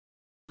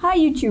Hi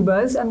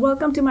YouTubers, and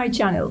welcome to my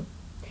channel.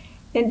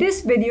 In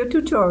this video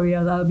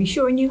tutorial, I'll be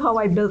showing you how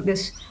I built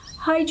this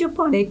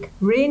hydroponic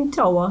rain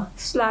tower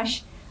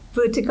 /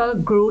 vertical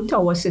grow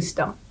tower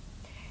system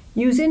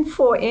using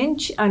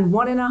 4-inch and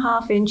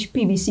 1.5-inch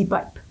PVC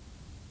pipe.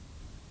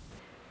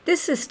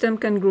 This system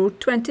can grow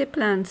 20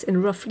 plants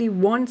in roughly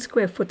 1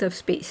 square foot of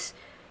space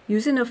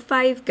using a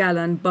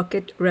 5-gallon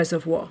bucket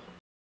reservoir.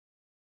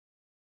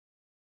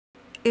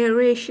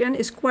 Aeration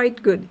is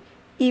quite good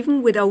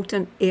even without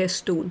an air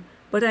stone,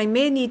 but I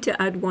may need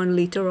to add one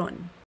later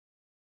on.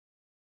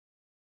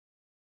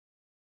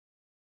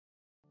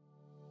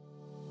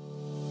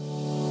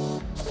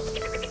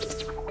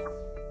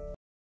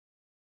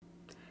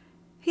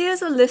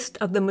 Here's a list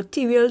of the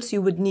materials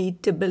you would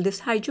need to build this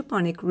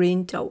hydroponic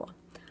rain tower.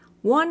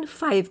 1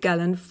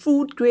 5-gallon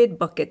food-grade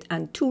bucket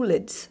and 2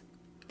 lids.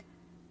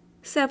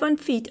 7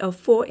 feet of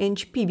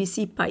 4-inch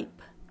PVC pipe.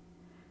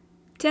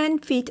 10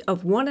 feet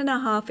of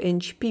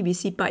 1.5-inch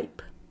PVC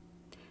pipe.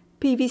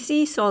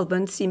 PVC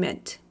solvent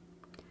cement.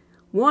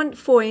 1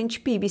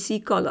 4-inch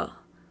PVC collar.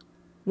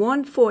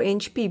 1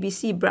 4-inch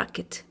PVC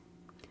bracket.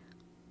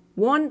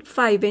 1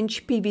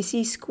 5-inch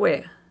PVC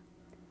square.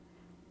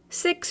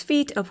 6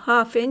 feet of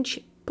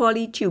 1/2-inch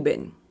poly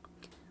tubing.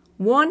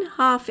 1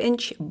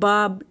 1/2-inch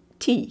barb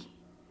tee.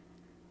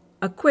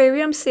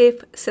 Aquarium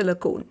safe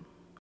silicone.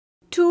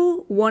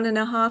 2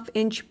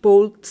 1.5-inch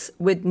bolts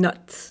with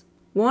nuts.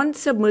 1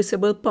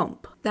 submersible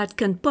pump that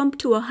can pump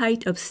to a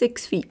height of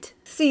 6 feet.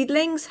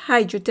 Seedlings,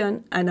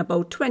 hydroton, and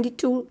about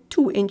 22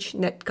 2-inch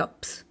net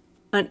cups.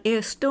 An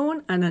air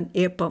stone and an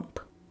air pump.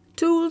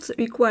 Tools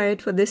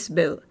required for this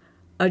build: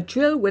 a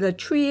drill with a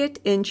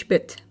 3/8-inch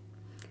bit,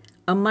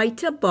 a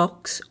miter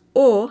box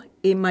or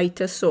a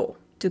miter saw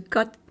to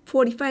cut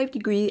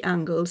 45-degree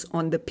angles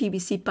on the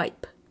PVC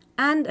pipe,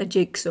 and a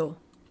jigsaw.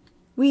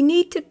 We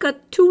need to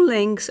cut 2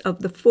 lengths of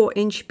the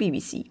 4-inch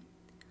PVC.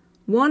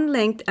 One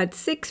length at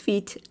 6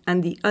 feet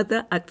and the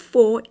other at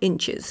 4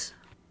 inches.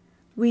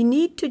 We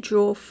need to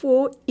draw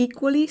 4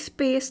 equally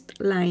spaced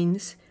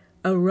lines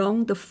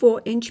around the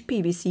 4-inch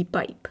PVC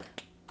pipe.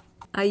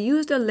 I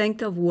used a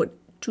length of wood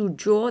to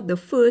draw the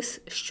first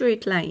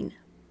straight line,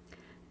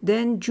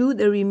 then drew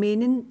the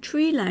remaining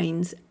 3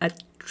 lines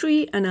at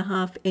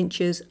 3.5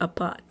 inches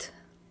apart.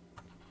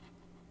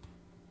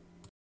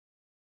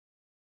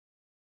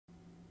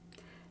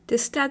 To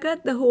stagger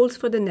the holes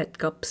for the net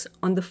cups,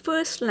 on the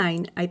first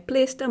line I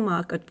placed a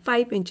mark at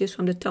 5 inches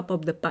from the top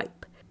of the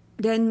pipe,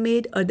 then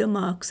made other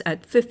marks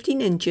at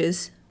 15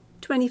 inches,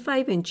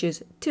 25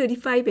 inches,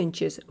 35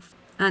 inches,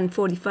 and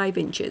 45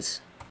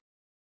 inches.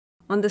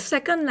 On the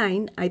second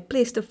line, I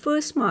placed the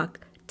first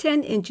mark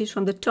 10 inches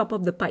from the top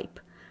of the pipe,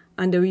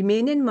 and the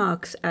remaining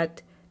marks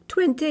at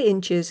 20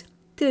 inches,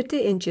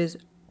 30 inches,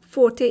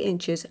 40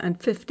 inches,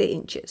 and 50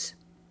 inches.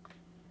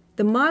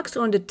 The marks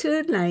on the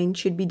third line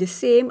should be the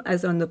same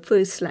as on the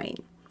first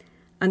line,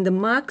 and the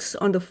marks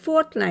on the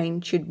fourth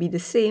line should be the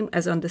same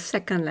as on the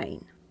second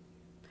line.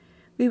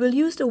 We will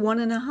use the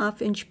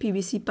 1.5-inch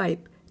PVC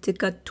pipe to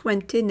cut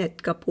 20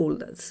 net cup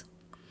holders.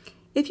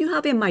 If you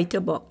have a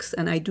miter box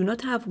and I do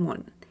not have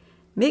one,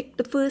 make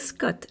the first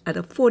cut at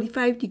a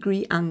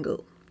 45-degree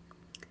angle.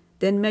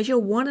 Then measure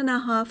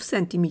 1.5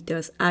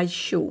 centimeters as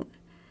shown.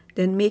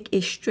 Then make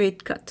a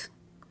straight cut.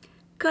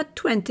 Cut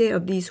 20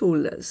 of these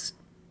holders.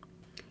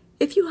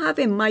 If you have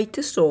a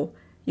miter saw,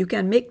 you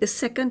can make the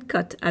second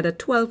cut at a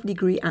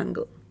 12-degree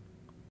angle.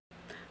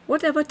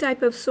 Whatever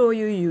type of saw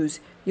you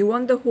use, you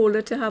want the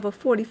holder to have a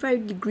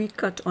 45-degree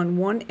cut on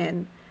one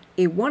end,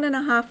 a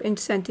 1.5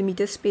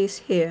 centimeter space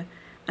here,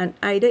 and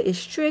either a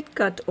straight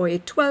cut or a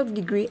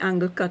 12-degree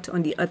angle cut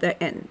on the other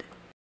end.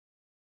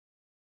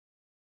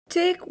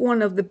 Take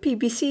one of the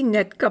PVC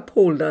net cup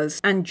holders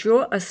and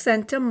draw a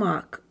center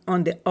mark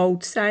on the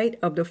outside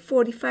of the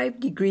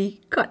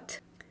 45-degree cut.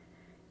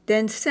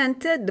 Then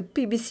center the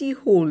PVC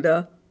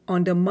holder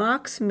on the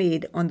marks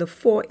made on the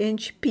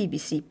 4-inch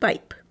PVC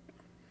pipe.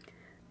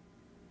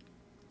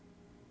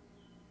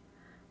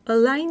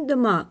 Align the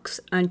marks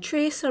and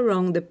trace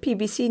around the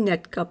PVC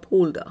net cup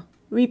holder.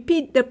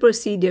 Repeat the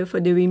procedure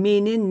for the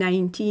remaining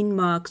 19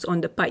 marks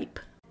on the pipe.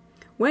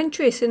 When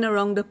tracing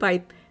around the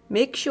pipe,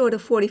 make sure the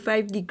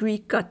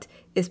 45-degree cut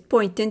is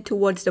pointing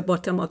towards the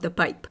bottom of the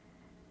pipe.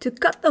 To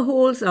cut the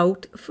holes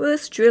out,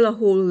 first drill a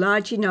hole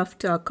large enough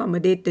to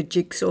accommodate the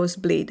jigsaw's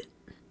blade.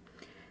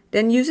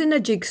 Then using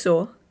a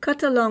jigsaw,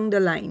 cut along the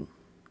line.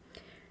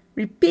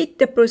 Repeat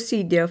the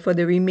procedure for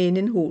the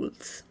remaining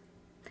holes.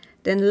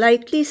 Then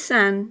lightly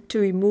sand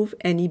to remove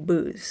any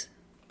burrs.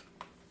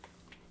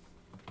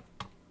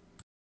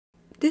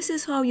 This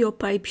is how your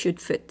pipe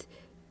should fit.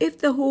 If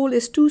the hole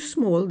is too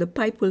small, the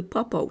pipe will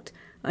pop out,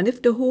 and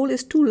if the hole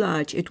is too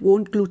large, it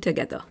won't glue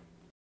together.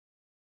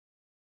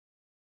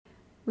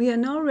 We are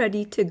now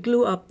ready to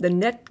glue up the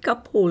net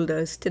cup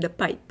holders to the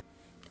pipe.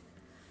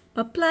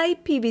 Apply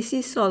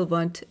PVC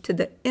solvent to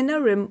the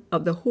inner rim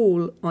of the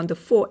hole on the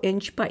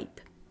 4-inch pipe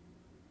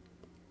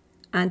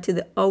and to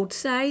the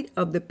outside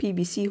of the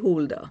PVC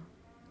holder.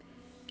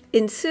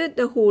 Insert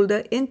the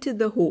holder into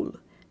the hole.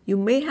 You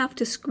may have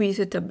to squeeze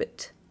it a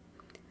bit.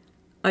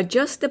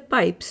 Adjust the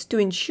pipes to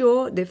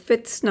ensure they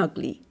fit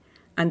snugly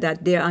and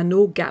that there are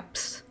no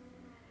gaps.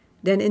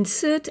 Then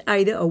insert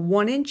either a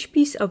 1-inch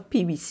piece of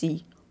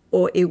PVC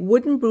or a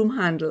wooden broom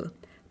handle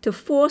to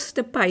force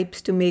the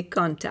pipes to make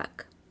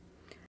contact.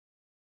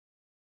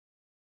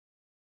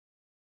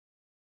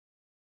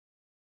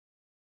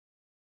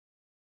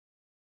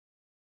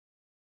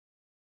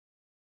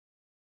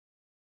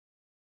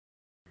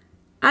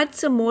 Add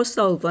some more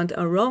solvent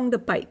around the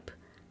pipe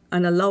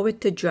and allow it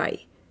to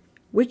dry,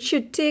 which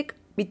should take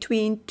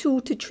between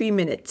 2 to 3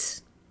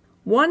 minutes.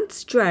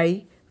 Once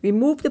dry,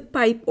 remove the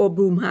pipe or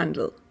broom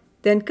handle.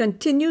 Then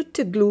continue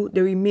to glue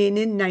the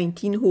remaining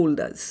 19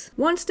 holders.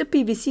 Once the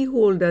PVC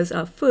holders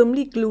are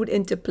firmly glued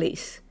into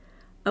place,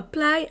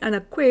 apply an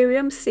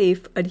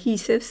aquarium-safe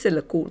adhesive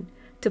silicone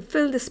to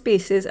fill the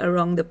spaces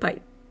around the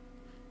pipe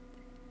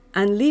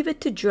and leave it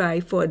to dry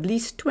for at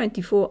least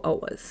 24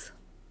 hours.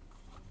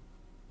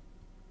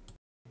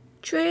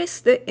 Trace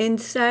the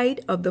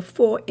inside of the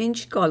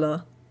 4-inch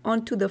collar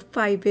onto the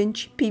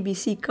 5-inch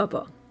PVC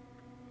cover.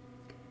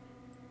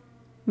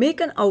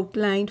 Make an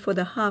outline for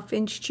the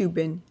 1/2-inch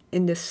tubing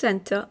in the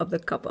center of the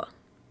cover.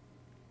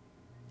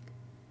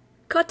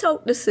 Cut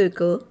out the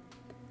circle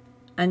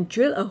and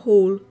drill a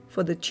hole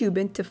for the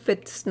tubing to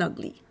fit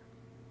snugly.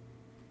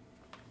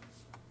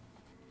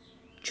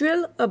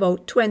 Drill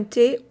about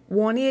 20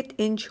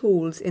 1/8-inch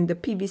holes in the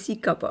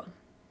PVC cover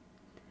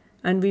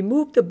and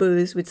remove the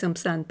burrs with some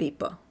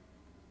sandpaper.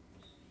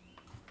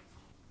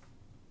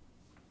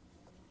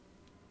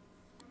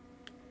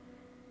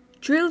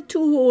 Drill 2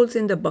 holes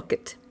in the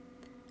bucket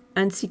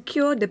and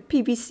secure the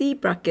PVC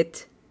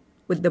bracket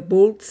with the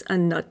bolts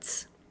and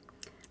nuts,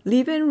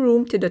 leaving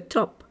room to the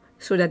top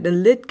so that the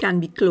lid can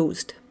be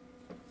closed.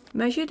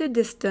 Measure the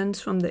distance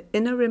from the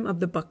inner rim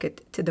of the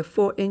bucket to the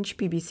 4-inch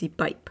PVC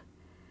pipe.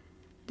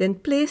 Then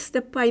place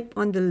the pipe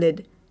on the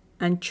lid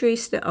and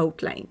trace the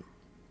outline.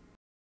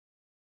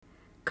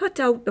 Cut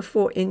out the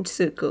 4-inch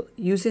circle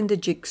using the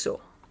jigsaw.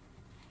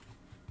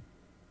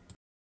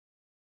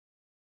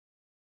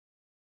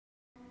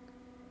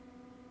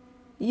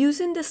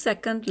 Using the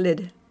second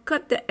lid,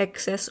 cut the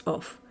excess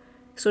off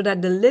so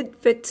that the lid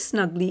fits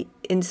snugly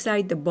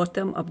inside the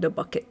bottom of the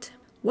bucket.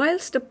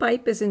 Whilst the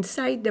pipe is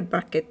inside the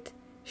bracket,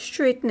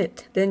 straighten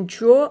it, then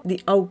draw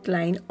the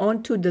outline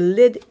onto the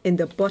lid in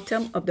the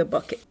bottom of the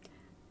bucket.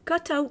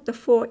 Cut out the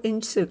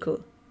 4-inch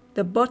circle.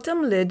 The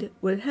bottom lid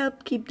will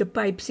help keep the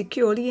pipe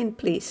securely in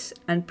place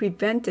and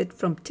prevent it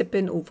from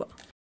tipping over.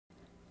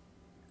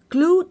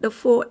 Glue the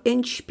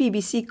 4-inch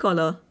PVC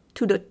collar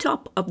to the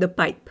top of the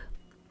pipe.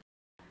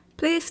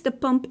 Place the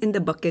pump in the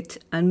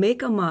bucket and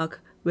make a mark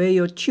where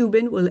your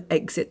tubing will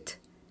exit.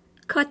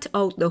 Cut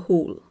out the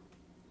hole.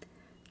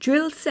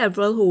 Drill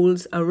several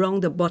holes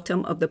around the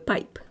bottom of the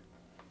pipe.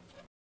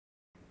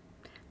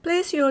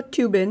 Place your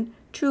tubing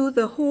through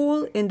the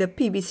hole in the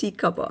PVC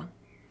cover.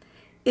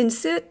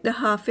 Insert the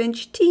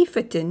 1/2-inch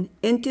T-fitting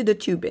into the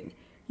tubing,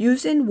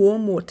 using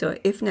warm water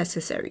if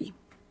necessary.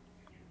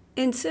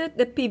 Insert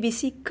the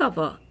PVC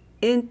cover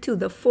into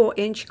the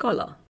 4-inch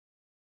collar.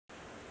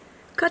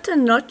 Cut a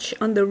notch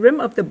on the rim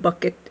of the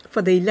bucket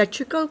for the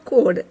electrical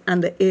cord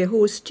and the air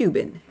hose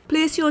tubing.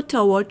 Place your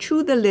tower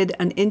through the lid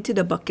and into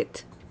the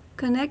bucket.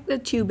 Connect the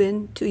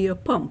tubing to your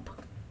pump.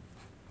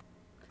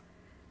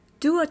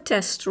 Do a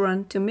test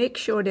run to make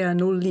sure there are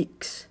no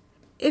leaks.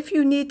 If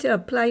you need to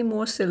apply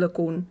more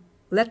silicone,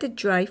 let it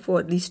dry for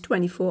at least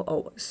 24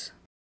 hours.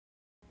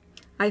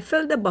 I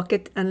filled the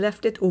bucket and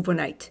left it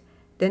overnight,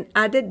 then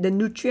added the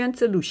nutrient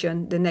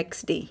solution the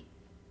next day.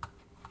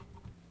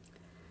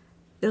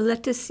 The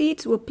lettuce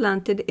seeds were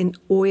planted in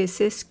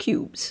Oasis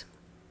cubes.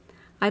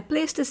 I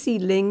placed the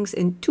seedlings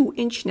in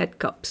 2-inch net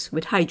cups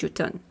with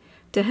Hydroton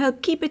to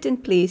help keep it in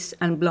place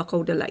and block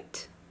out the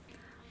light.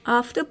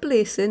 After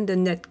placing the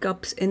net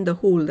cups in the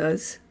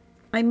holders,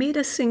 I made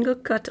a single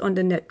cut on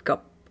the net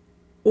cup,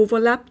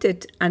 overlapped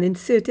it and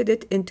inserted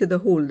it into the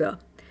holder.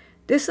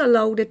 This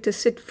allowed it to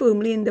sit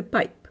firmly in the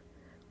pipe,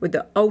 with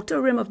the outer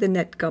rim of the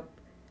net cup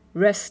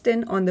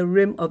resting on the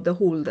rim of the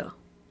holder.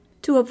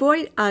 To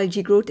avoid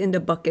algae growth in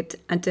the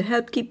bucket and to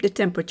help keep the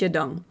temperature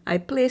down, I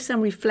placed some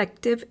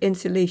reflective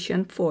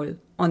insulation foil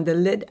on the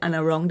lid and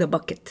around the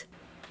bucket.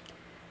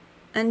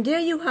 And there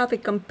you have a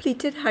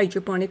completed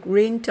hydroponic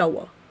rain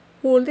tower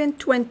holding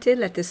 20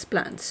 lettuce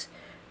plants,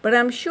 but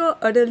I'm sure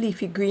other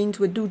leafy greens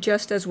would do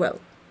just as well.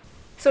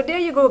 So there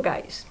you go,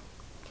 guys.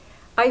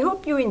 I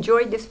hope you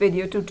enjoyed this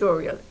video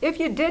tutorial. If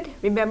you did,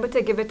 remember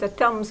to give it a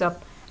thumbs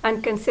up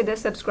and consider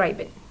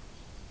subscribing.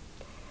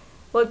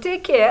 Well,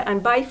 take care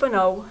and bye for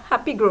now.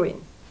 Happy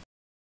growing.